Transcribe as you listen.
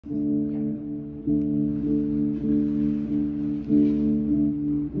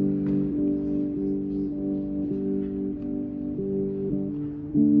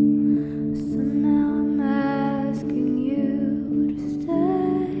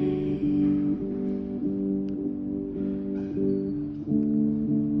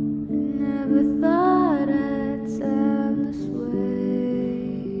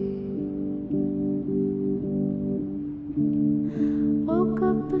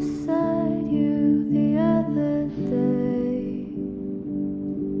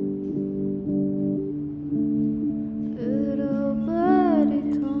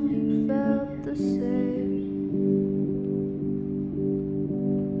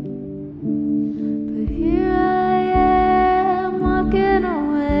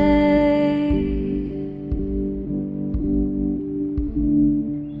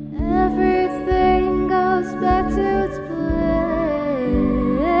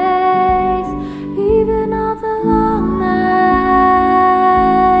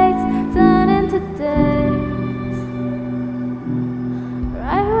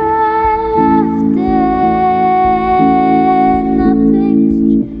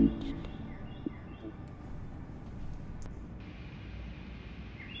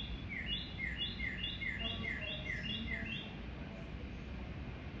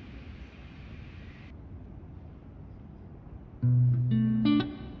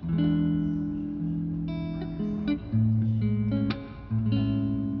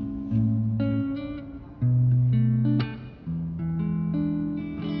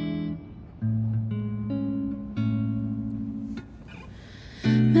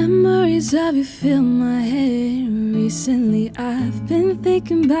Memories of you fill my head. Recently I've been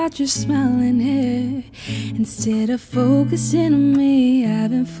thinking about your smiling hair. Instead of focusing on me, I've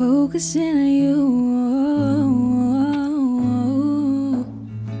been focusing on you.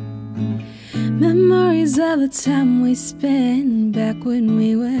 Memories of the time we spent back when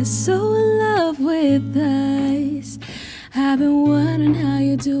we were so in love with us. I've been wondering how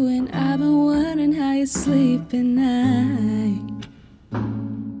you're doing, I've been wondering how you sleep at night.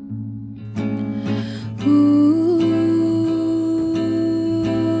 Ooh,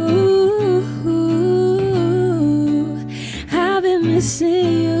 I've been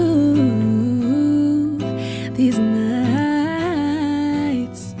missing you these nights.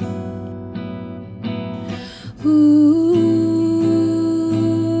 Ooh,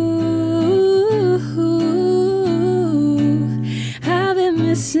 I've been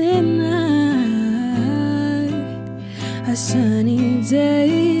missing our sunny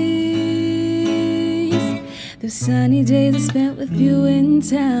days. The sunny days I spent with you in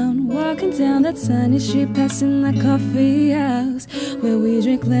town, walking down that sunny street, passing that coffee house where we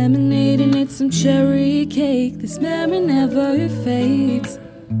drink lemonade and ate some cherry cake. This memory never fades.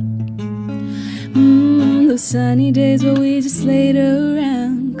 Those sunny days where we just laid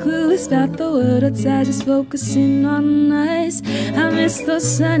around, clueless about the world outside, just focusing on us. I miss those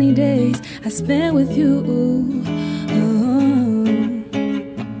sunny days I spent with you.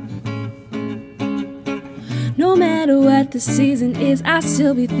 No matter what the season is, I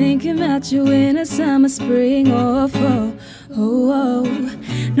still be thinking about you in a summer, spring, or fall.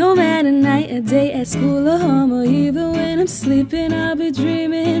 No matter night or day, at school or home, or even when I'm sleeping, I'll be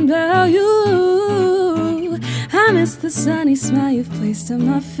dreaming about you. I miss the sunny smile you've placed on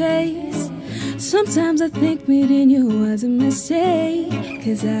my face. Sometimes I think meeting you was a mistake,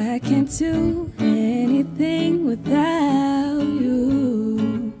 'cause I can't do anything without you.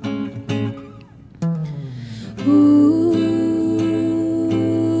 Ooh,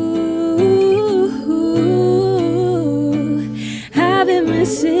 I've been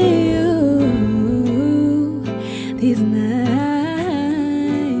missing you these nights.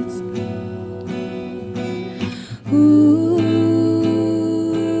 Ooh,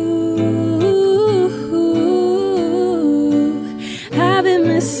 I've been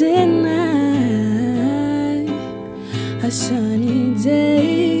missing our sunny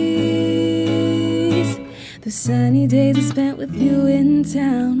days. The sunny days I spent with you in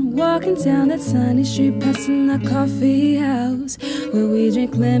town, walking down that sunny street, passing that coffee house where we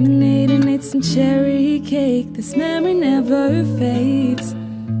drink lemonade and ate some cherry cake. This memory never fades.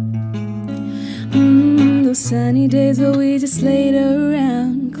 Those sunny days where we just laid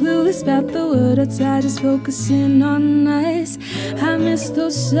around, clueless about the world outside, just focusing on us. I miss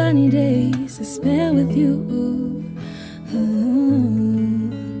those sunny days I spent with you.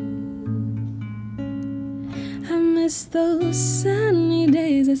 I miss those sunny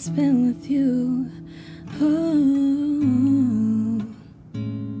days I spent with you.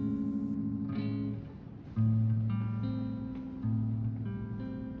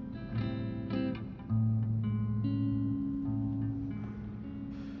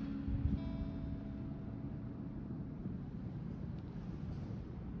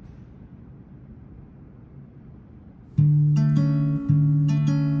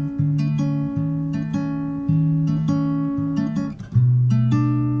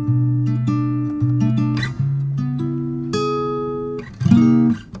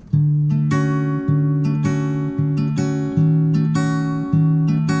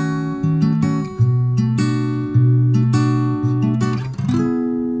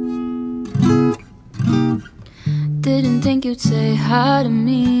 Didn't think you'd say hi to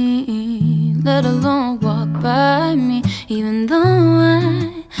me, let alone walk by me, even though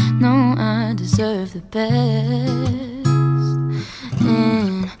I know I deserve the best.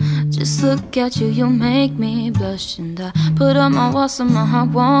 And just look at you, you make me blush. And I put up my wall so my heart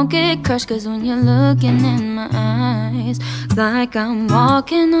won't get crushed, 'cause when you're looking in my eyes, it's like I'm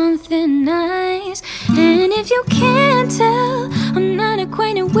walking on thin ice. And if you can't tell, I'm not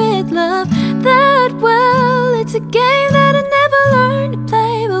acquainted with love that well. It's a game that I never learned to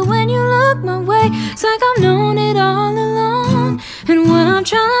play, but when you look my way, it's like I've known it all along. And what I'm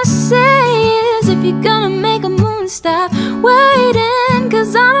trying to say is, if you're gonna make a move, stop waiting,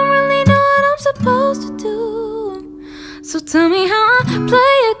 'cause I don't really know what I'm supposed to do. So tell me how I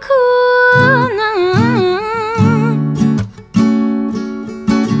play it cool now.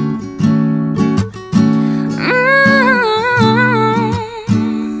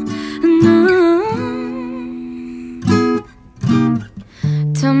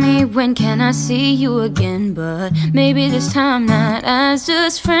 Tell me when when can I see you again? But maybe this time not as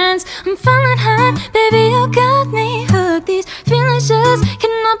just friends. I'm falling hard, baby, you got me hooked. These feelings just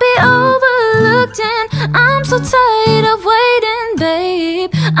cannot be overlooked, and I'm so tired of waiting,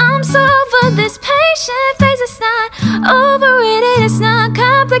 babe. I'm so over this patient phase. It's not overrated, it's not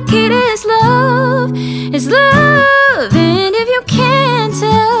complicated. It's love, it's love. And if you can't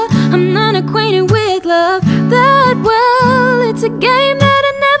tell, I'm not acquainted with love that well. It's a game that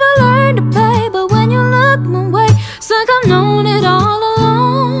I never learned to play, but when you look my way, it's like I've known it all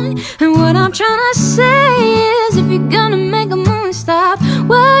along. And what I'm trying to say is, if you're gonna make a move, stop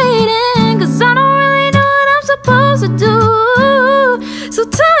waiting, cause I don't really know what I'm supposed to do. So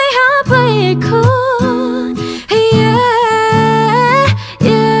tell me how I play it cool. Yeah,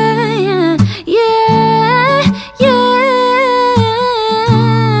 yeah, yeah, yeah,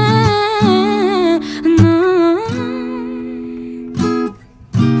 no.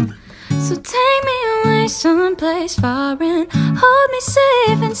 So take me away someplace far and hold me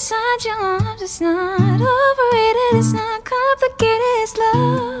safe inside your arms. It's not overrated, it's not complicated, it's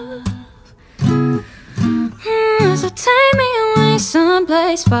love. So take me away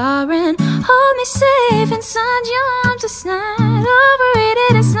someplace far and hold me safe inside your arms. It's not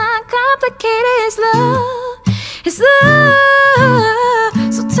overrated, it's not complicated, it's love, it's love.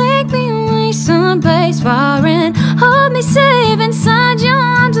 So take me away someplace far and hold me safe inside your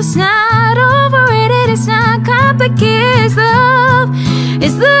arms. It's not overrated, it's not complicated, it's love,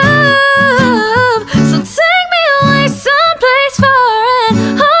 it's love. So take me away someplace far and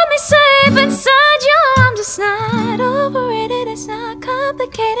hold me safe inside your arms. It's not overrated, it's not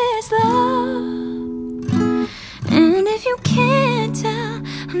complicated, it's love. And if you can't tell,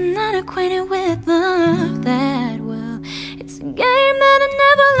 I'm not acquainted with love that well. It's a game that I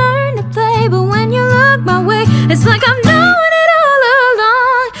never learned to play, but when you look my way, it's like I'm knowing it all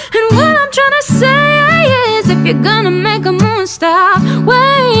along. And what I'm trying to say is, if you're gonna make a move, stop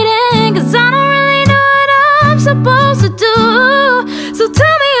waiting, cause I don't really know what I'm supposed to do. So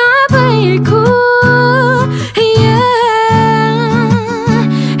tell me how I play it cool.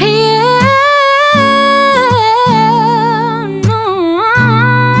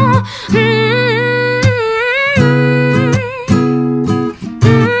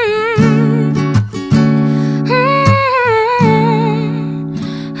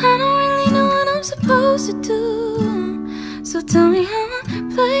 Tell me how I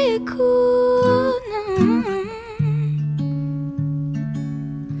play it cool now.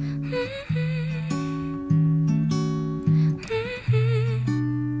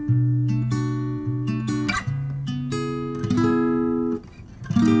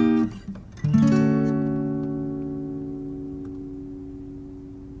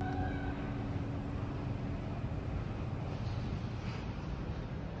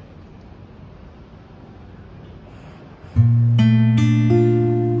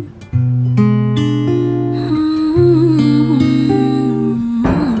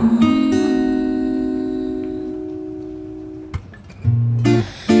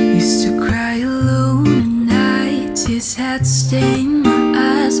 Had stained my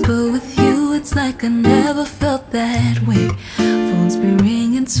eyes, but with you it's like I never felt that way. Phone's been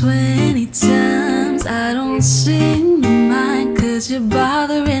ringing 20 times. I don't seem to mind, cause you're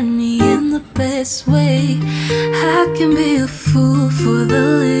bothering me in the best way. I can be a fool for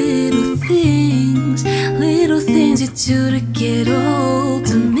the little things you do to get hold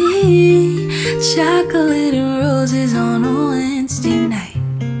to me. Chocolate and roses on a Wednesday night.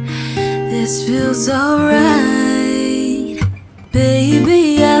 This feels alright.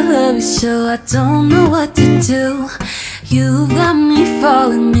 Baby, I love you so I don't know what to do. You got me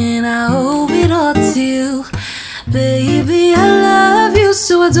falling and I owe it all to you. Baby, I love you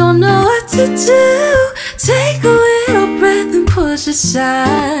so I don't know what to do. Take a little breath and push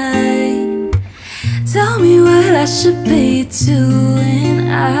aside. Tell me what I should be doing.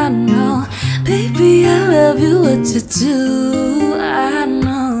 I know, baby, I love you, what to do. I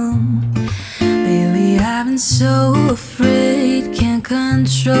know, baby, I've been so afraid, can't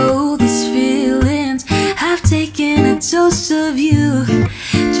control these feelings. I've taken a dose of you,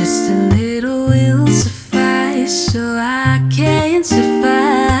 just a little will suffice, so I can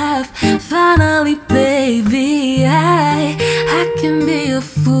survive. Finally, baby, I can be a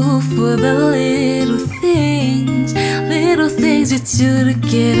fool for the little things you do to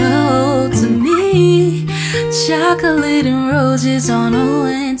get hold to me. Chocolate and roses on a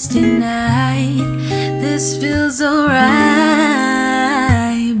Wednesday night. This feels alright.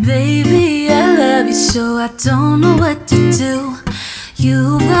 Baby, I love you so I don't know what to do.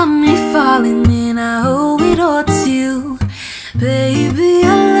 You got me falling and I owe it all to you. Baby,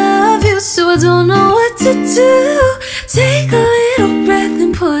 I love you so I don't know what to do. Take a little breath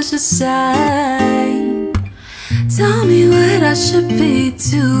and push aside. Tell me what I should be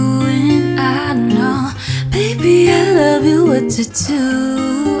doing. I know, baby, I love you, what to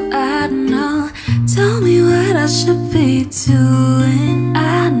do. I know, tell me what I should be doing.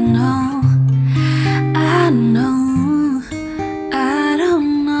 I know, I know, I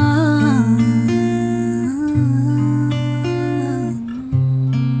don't know.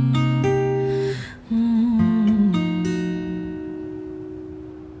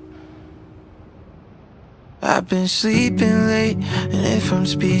 I've been sleeping late, and if I'm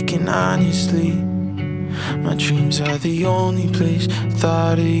speaking honestly, my dreams are the only place.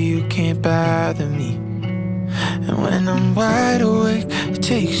 Thought of you can't bother me. And when I'm wide awake, it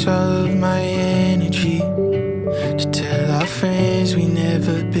takes all of my energy to tell our friends we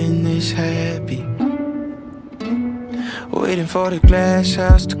never been this happy. Waiting for the glass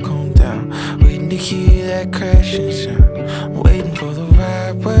house to calm down, waiting to hear that crashing sound, waiting for the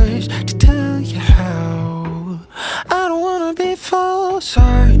right words to tell you how. I don't wanna be false,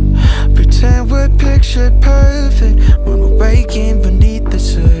 pretend we're picture perfect when we're breaking beneath the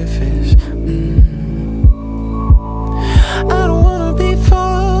surface. I don't wanna be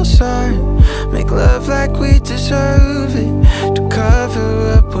false, make love like we deserve it, to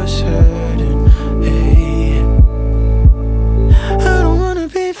cover up what's hurting. Hey, I don't wanna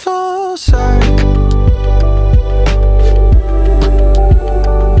be false,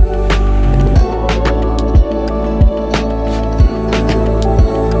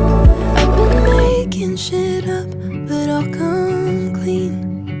 shit up, but I'll come clean.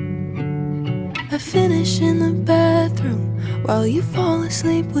 I finish in the bathroom while you fall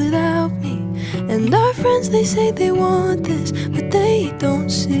asleep without me. And our friends, they say they want this, but they don't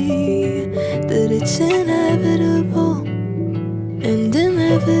see that it's inevitable. And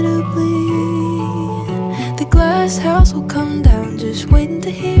inevitably the glass house will come down, just waiting to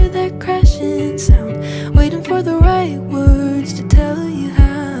hear that crashing sound, waiting for the right words to tell you how.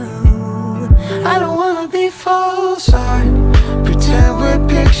 I don't wanna be false, pretend we're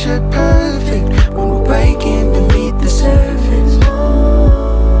picture perfect when we're breaking beneath the surface.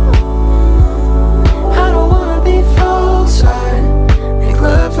 I don't wanna be false, make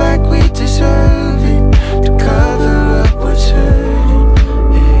love like we deserve it, to cover up what's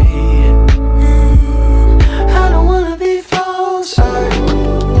hurting. Hey, I don't wanna be false,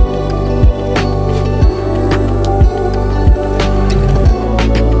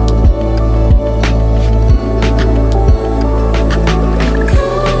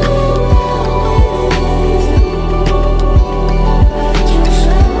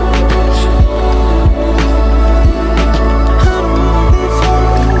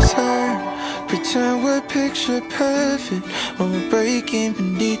 picture perfect when we're breaking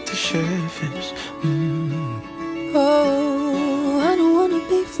beneath the surface. Oh, I don't wanna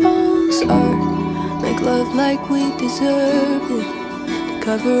be false, make love like we deserve it, to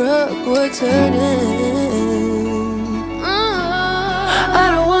cover up what's hurting. I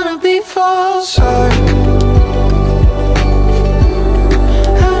don't wanna be false,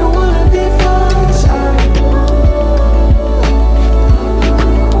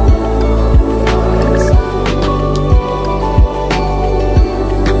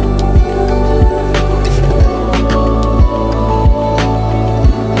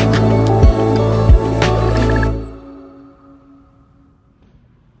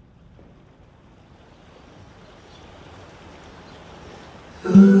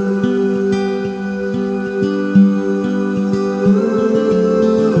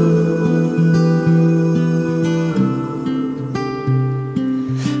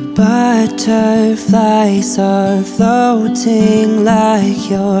 Butterflies are floating like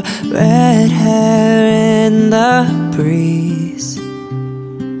your red hair in the breeze.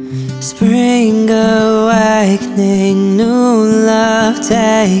 Spring awakening, new love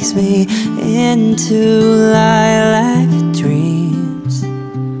takes me into lilac dreams.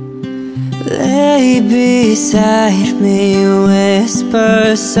 Lay beside me,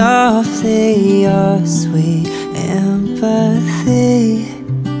 whisper softly your sweet empathy.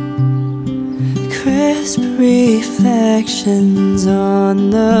 Crisp reflections on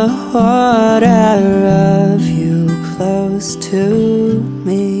the water of you close to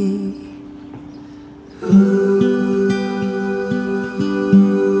me.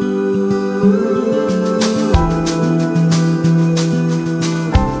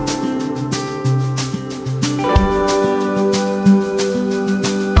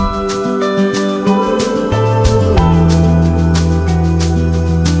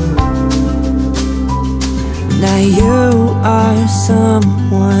 Now you are someone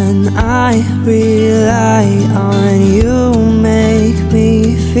when I rely on you, make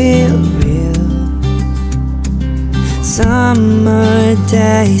me feel real. Summer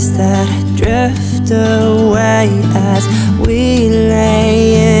days that drift away as we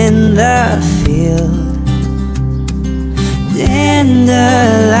lay in the field.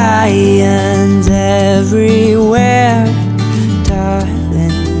 Dandelions everywhere,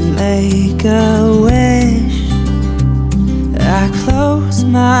 darling, make a wish. I close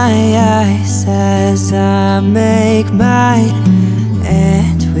my eyes as I make mine,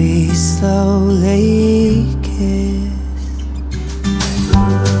 and we slowly kiss.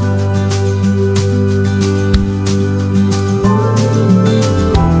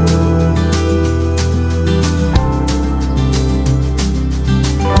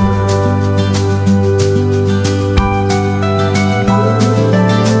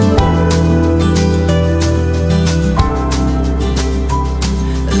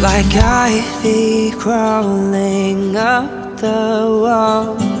 Like ivy crawling up the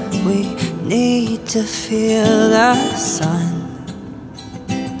wall, we need to feel the sun.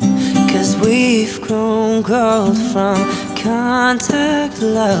 'Cause we've grown cold from contact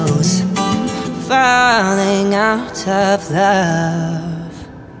lows, falling out of love.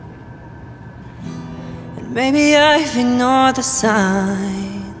 And maybe I've ignored the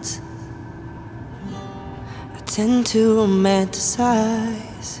signs. I tend to romanticize.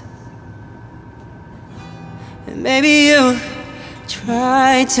 Maybe you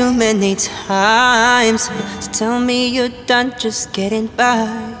tried too many times to tell me you're done just getting by.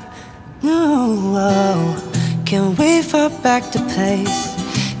 No, can we fall back to place?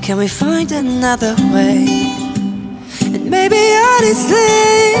 Can we find another way? And maybe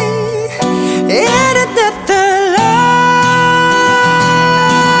honestly, in another life,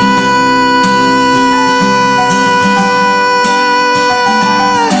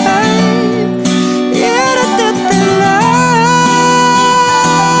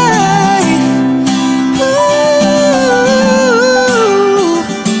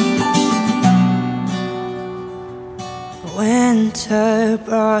 winter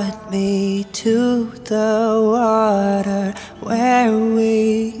brought me to the water where we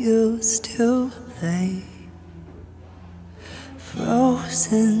used to play.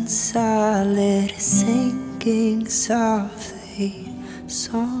 Frozen solid, sinking softly,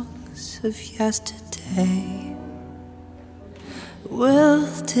 songs of yesterday.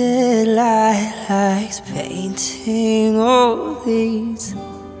 Wilted lilacs painting all these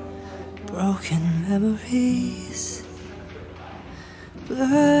broken memories.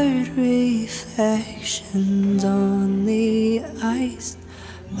 Blurred reflections on the ice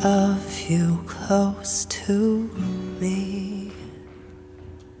of you close to me.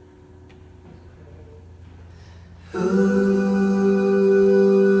 'Ooh.